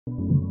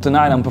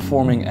Tonight I'm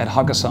performing at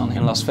Hakkasan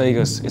in Las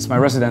Vegas. It's my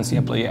residency.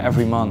 I play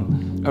every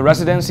month. A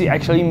residency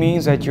actually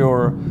means that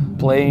you're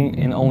playing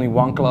in only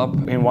one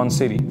club in one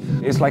city.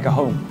 It's like a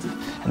home,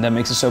 and that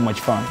makes it so much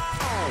fun.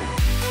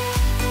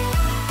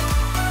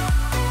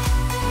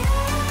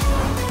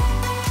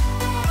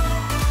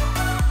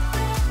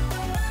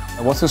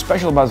 What's so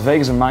special about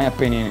Vegas, in my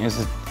opinion, is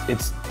that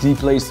it's the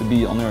place to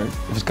be on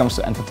earth if it comes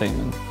to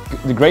entertainment.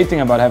 The great thing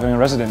about having a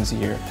residency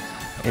here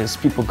is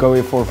people go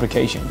here for a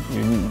vacation.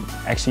 You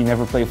actually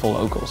never play for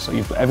locals. So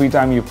every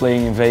time you're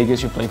playing in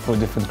Vegas, you play for a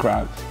different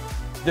crowd.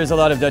 There's a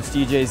lot of Dutch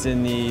DJs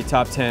in the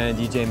top 10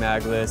 DJ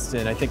mag list,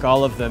 and I think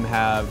all of them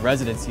have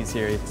residencies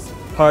here. It's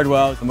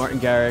Hardwell, Martin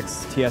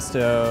Garrix,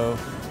 Tiesto,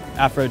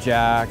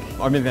 Afrojack,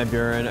 Armin van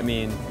Buuren. I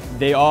mean,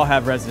 they all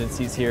have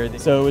residencies here.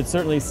 So it would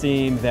certainly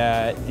seem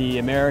that the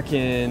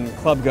American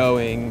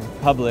club-going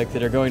public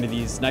that are going to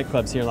these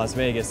nightclubs here in Las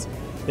Vegas,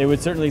 they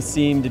would certainly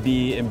seem to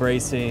be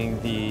embracing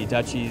the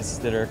Dutchies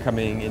that are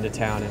coming into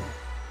town.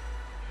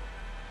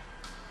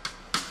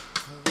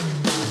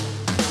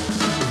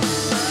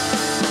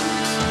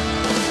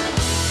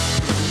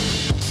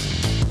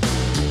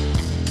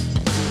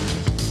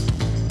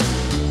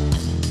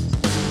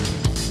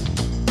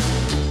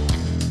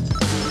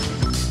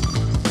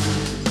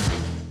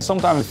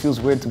 Sometimes it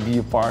feels weird to be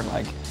a part,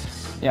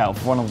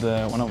 of one of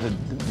the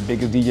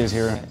biggest DJs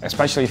here,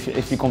 especially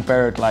if you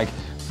compare it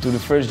to the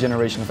first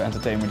generation of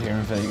entertainment here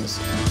in Vegas.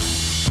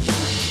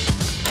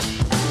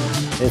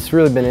 It's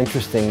really been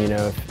interesting,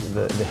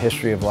 the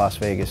history of Las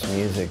Vegas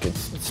music. It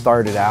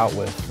started out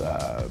with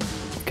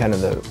kind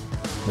of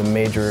the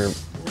major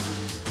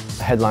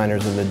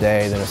headliners of the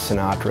day, the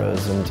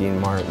Sinatras and Dean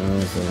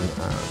Martins and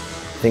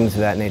things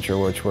of that nature,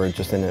 which were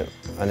just an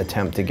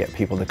attempt to get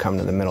people to come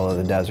to the middle of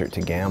the desert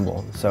to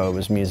gamble. So it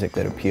was music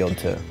that appealed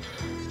to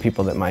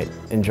people that might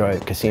enjoy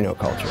casino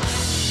culture.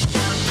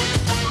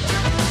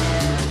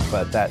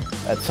 But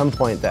at some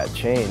point that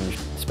changed,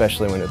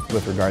 especially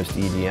with regards to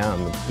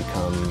EDM. It's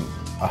become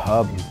a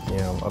hub,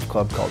 of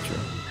club culture.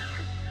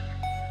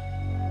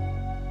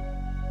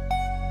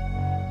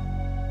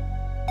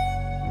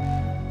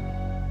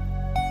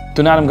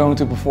 Tonight I'm going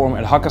to perform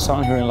at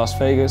Hakkasan here in Las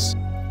Vegas.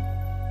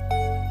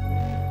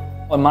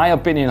 In my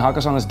opinion,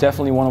 Hakkasan is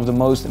definitely one of the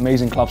most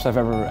amazing clubs I've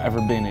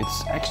ever been.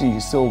 It's actually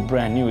still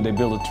brand new. They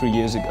built it 3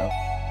 years ago.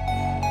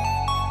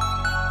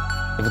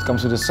 If it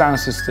comes to the sound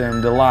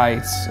system, the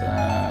lights,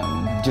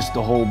 just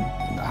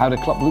how the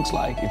club looks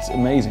like, it's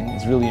amazing.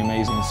 It's really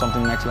amazing. It's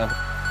something next level.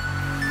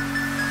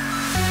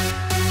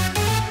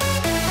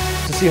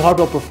 To see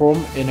Hardwell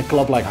perform in a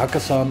club like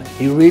Hakkasan,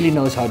 he really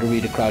knows how to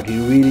read a crowd. He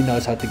really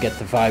knows how to get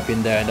the vibe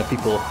in there and that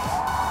people,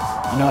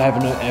 have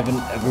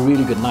a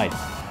really good night.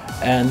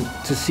 And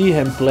to see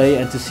him play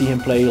and to see him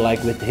play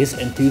with his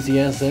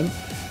enthusiasm,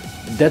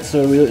 that's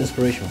a real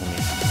inspiration for me.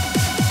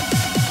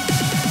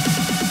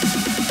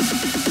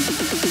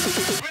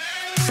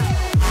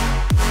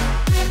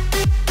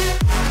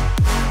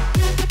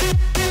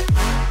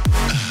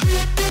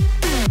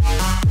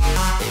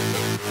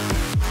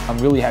 I'm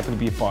really happy to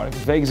be a part of it.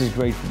 Vegas is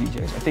great for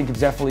DJs. I think it's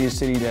definitely a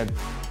city that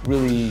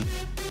really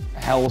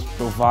helps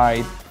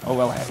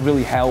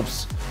really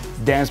helps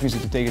dance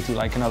music to take it to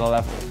another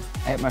level.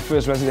 I had my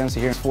first residency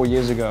here 4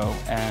 years ago,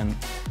 and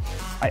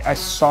I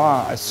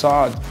saw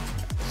it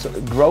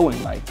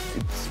growing.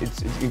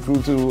 It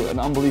grew to an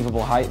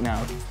unbelievable height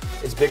now.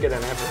 It's bigger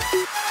than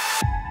ever.